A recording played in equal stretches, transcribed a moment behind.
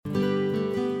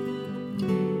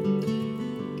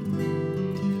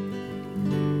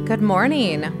Good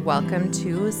morning. Welcome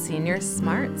to Senior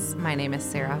Smarts. My name is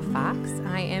Sarah Fox.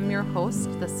 I am your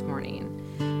host this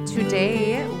morning.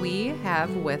 Today we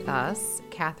have with us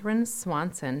Catherine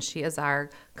Swanson. She is our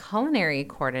culinary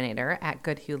coordinator at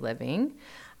Goodhue Living.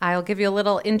 I'll give you a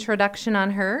little introduction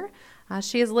on her.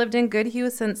 She has lived in Goodhue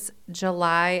since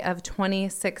July of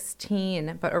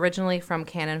 2016, but originally from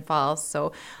Cannon Falls.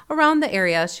 So around the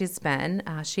area she's been.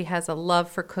 She has a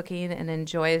love for cooking and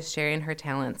enjoys sharing her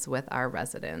talents with our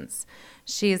residents.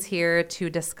 She is here to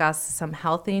discuss some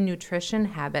healthy nutrition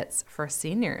habits for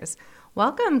seniors.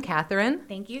 Welcome, Catherine.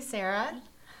 Thank you, Sarah.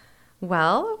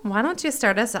 Well, why don't you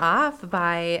start us off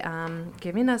by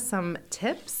giving us some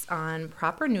tips on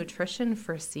proper nutrition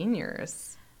for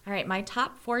seniors? All right, my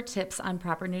top 4 tips on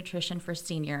proper nutrition for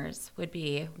seniors would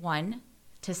be 1,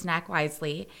 to snack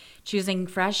wisely, choosing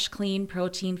fresh, clean,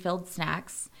 protein-filled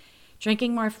snacks,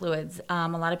 drinking more fluids. A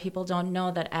lot of people don't know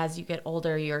that as you get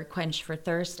older, your quench for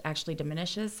thirst actually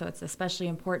diminishes, so it's especially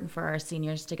important for our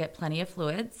seniors to get plenty of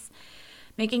fluids.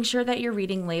 Making sure that you're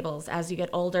reading labels. As you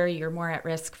get older, you're more at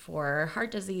risk for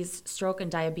heart disease, stroke, and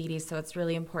diabetes, so it's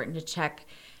really important to check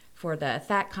for the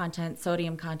fat content,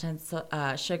 sodium content,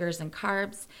 sugars, and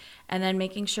carbs, and then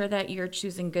making sure that you're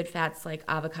choosing good fats like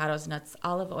avocados, nuts,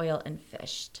 olive oil, and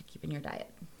fish to keep in your diet.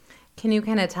 Can you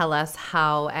kind of tell us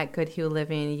how at Goodhue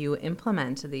Living you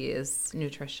implement these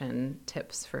nutrition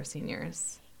tips for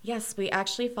seniors? Yes, we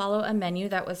actually follow a menu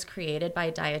that was created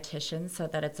by dietitians so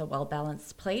that it's a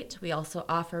well-balanced plate. We also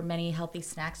offer many healthy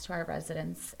snacks to our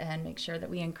residents and make sure that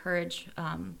we encourage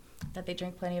that they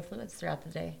drink plenty of fluids throughout the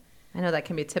day. I know that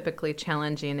can be typically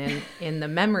challenging in the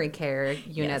memory care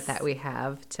unit Yes. that we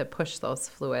have to push those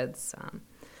fluids.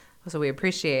 So we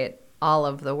appreciate all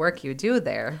of the work you do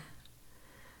there.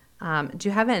 Do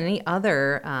you have any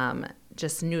other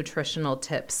just nutritional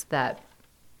tips that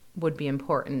would be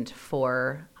important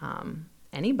for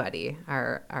anybody,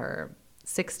 our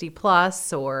 60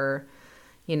 plus or,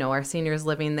 our seniors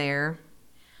living there?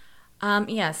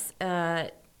 Yes.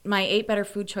 My 8 better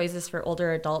food choices for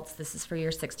older adults, this is for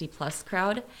your 60-plus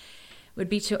crowd, would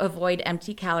be to avoid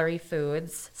empty calorie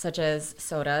foods such as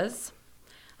sodas,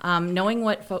 knowing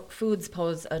what foods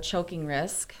pose a choking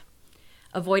risk,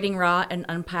 avoiding raw and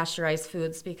unpasteurized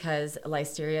foods because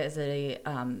listeria is a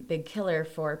big killer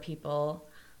for people,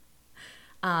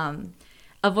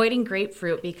 avoiding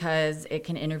grapefruit because it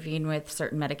can intervene with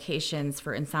certain medications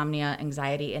for insomnia,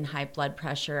 anxiety, and high blood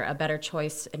pressure. A better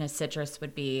choice in a citrus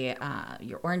would be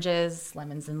your oranges,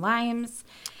 lemons, and limes.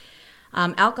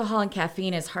 Alcohol and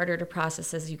caffeine is harder to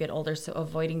process as you get older, so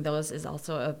avoiding those is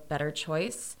also a better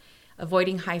choice.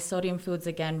 Avoiding high sodium foods,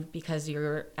 again, because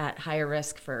you're at higher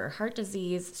risk for heart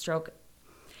disease, stroke,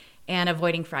 and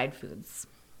avoiding fried foods.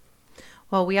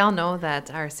 Well, we all know that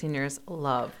our seniors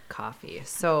love coffee.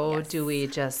 So Yes. Do we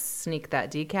just sneak that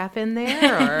decaf in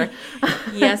there? Or?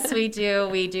 Yes, we do.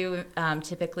 We do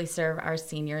typically serve our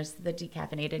seniors the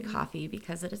decaffeinated coffee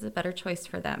because it is a better choice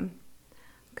for them.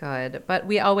 Good. But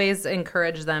we always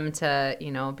encourage them to,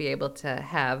 be able to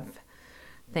have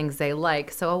things they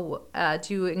like. So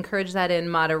do you encourage that in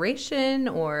moderation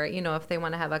or, if they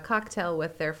want to have a cocktail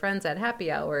with their friends at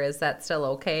happy hour, is that still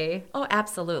okay? Oh,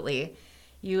 absolutely.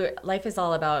 Life is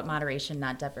all about moderation,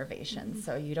 not deprivation.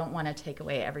 So you don't want to take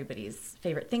away everybody's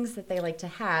favorite things that they like to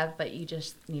have, but you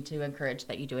just need to encourage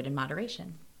that you do it in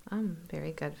moderation.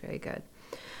 Very good, very good.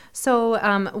 So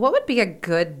what would be a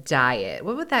good diet?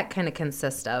 What would that kind of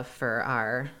consist of for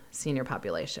our senior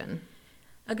population?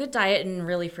 A good diet, and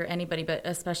really for anybody, but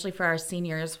especially for our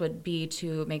seniors, would be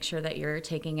to make sure that you're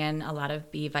taking in a lot of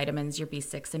B vitamins, your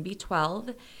B6 and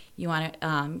B12. You want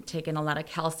to take in a lot of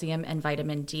calcium and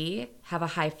vitamin D. Have a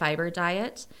high fiber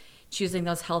diet. Choosing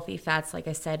those healthy fats, like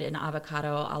I said, in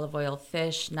avocado, olive oil,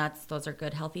 fish, nuts, those are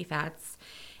good healthy fats.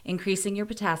 Increasing your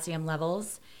potassium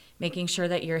levels. Making sure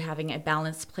that you're having a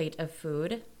balanced plate of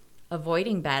food.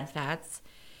 Avoiding bad fats.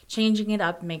 Changing it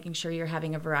up, making sure you're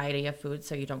having a variety of food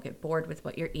so you don't get bored with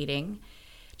what you're eating.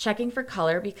 Checking for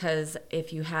color, because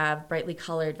if you have brightly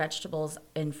colored vegetables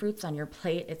and fruits on your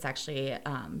plate, it's actually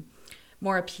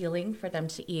more appealing for them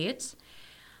to eat.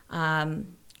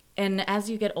 And as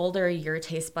you get older, your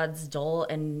taste buds dull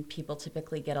and people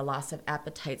typically get a loss of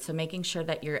appetite. So making sure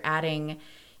that you're adding,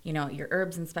 your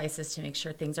herbs and spices to make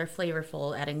sure things are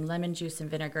flavorful, adding lemon juice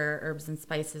and vinegar, herbs and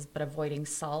spices, but avoiding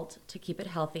salt to keep it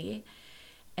healthy.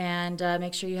 And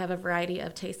make sure you have a variety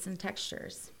of tastes and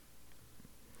textures.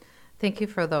 Thank you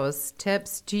for those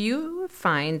tips. Do you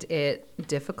find it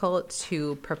difficult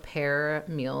to prepare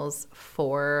meals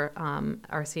for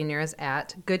our seniors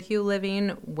at Goodhue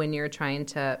Living when you're trying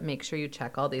to make sure you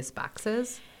check all these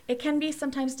boxes? It can be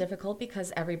sometimes difficult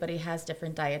because everybody has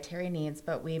different dietary needs,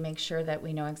 but we make sure that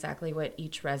we know exactly what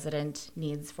each resident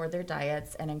needs for their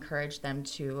diets and encourage them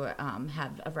to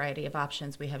have a variety of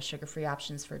options. We have sugar-free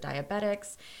options for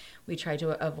diabetics. We try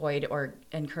to avoid or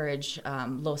encourage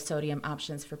low sodium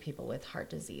options for people with heart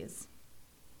disease.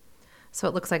 So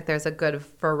it looks like there's a good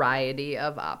variety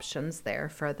of options there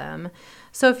for them.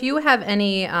 So if you have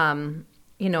any,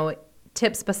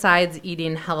 tips besides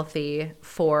eating healthy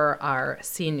for our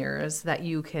seniors that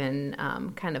you can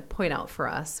kind of point out for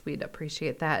us, we'd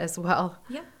appreciate that as well.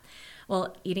 Yeah.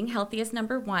 Well, eating healthy is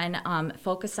number one.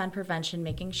 Focus on prevention,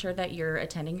 making sure that you're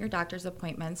attending your doctor's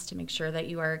appointments to make sure that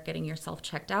you are getting yourself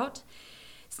checked out.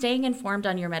 Staying informed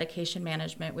on your medication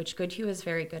management, which Goodhue is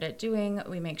very good at doing.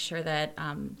 We make sure that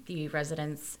the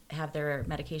residents have their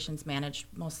medications managed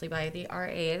mostly by the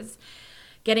RAs.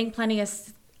 Getting plenty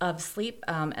of sleep,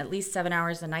 at least 7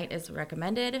 hours a night is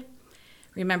recommended.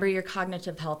 Remember your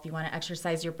cognitive health. You want to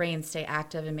exercise your brain, stay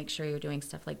active, and make sure you're doing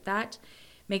stuff like that.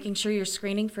 Making sure you're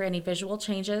screening for any visual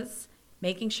changes.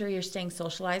 Making sure you're staying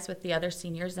socialized with the other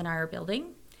seniors in our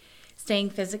building. Staying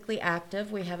physically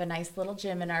active. We have a nice little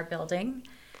gym in our building.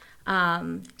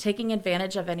 Taking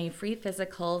advantage of any free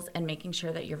physicals and making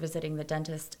sure that you're visiting the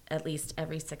dentist at least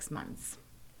every 6 months.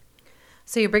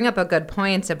 So you bring up a good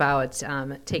point about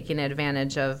taking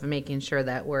advantage of making sure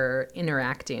that we're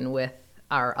interacting with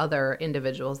our other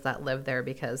individuals that live there,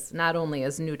 because not only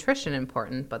is nutrition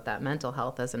important, but that mental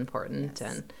health is important.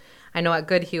 Yes. And I know at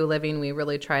Goodhue Living, we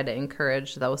really try to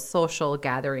encourage those social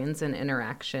gatherings and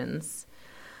interactions.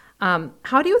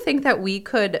 How do you think that we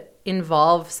could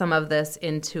involve some of this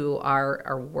into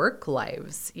our work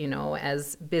lives,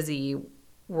 as busy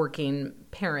working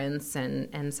parents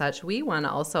and such? We want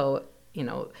to also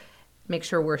make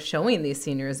sure we're showing these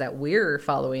seniors that we're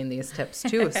following these tips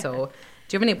too. So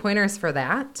do you have any pointers for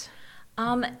that?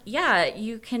 Yeah,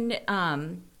 you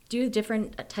can do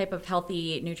different type of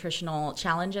healthy nutritional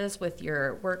challenges with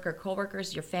your work or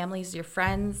coworkers, your families, your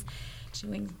friends.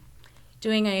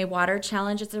 Doing a water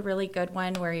challenge is a really good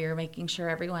one where you're making sure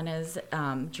everyone is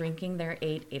drinking their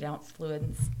 8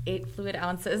 fluid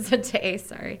ounces a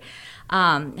day.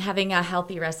 Having a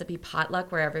healthy recipe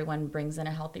potluck where everyone brings in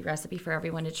a healthy recipe for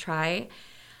everyone to try.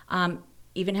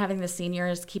 Even having the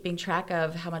seniors keeping track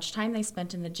of how much time they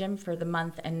spent in the gym for the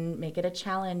month and make it a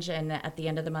challenge, and at the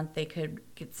end of the month they could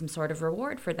get some sort of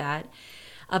reward for that.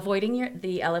 Avoiding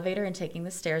the elevator and taking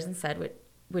the stairs instead,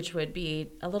 which would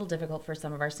be a little difficult for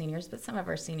some of our seniors, but some of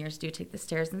our seniors do take the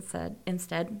stairs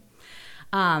instead.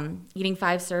 Eating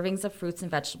 5 servings of fruits and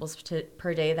vegetables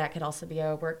per day, that could also be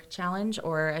a work challenge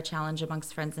or a challenge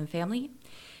amongst friends and family.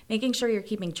 Making sure you're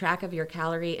keeping track of your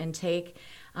calorie intake.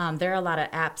 There are a lot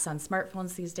of apps on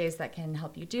smartphones these days that can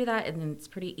help you do that, and it's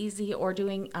pretty easy. Or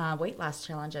doing weight loss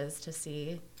challenges to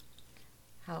see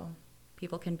how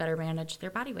people can better manage their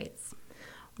body weights.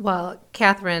 Well,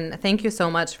 Catherine, thank you so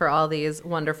much for all these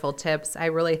wonderful tips. I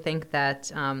really think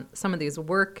that some of these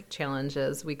work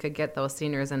challenges, we could get those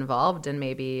seniors involved and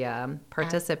maybe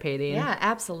participating. Yeah,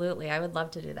 absolutely. I would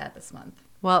love to do that this month.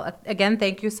 Well, again,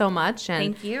 thank you so much.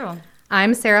 And thank you.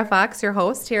 I'm Sarah Fox, your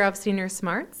host here of Senior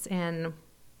Smarts, and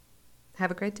have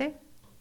a great day.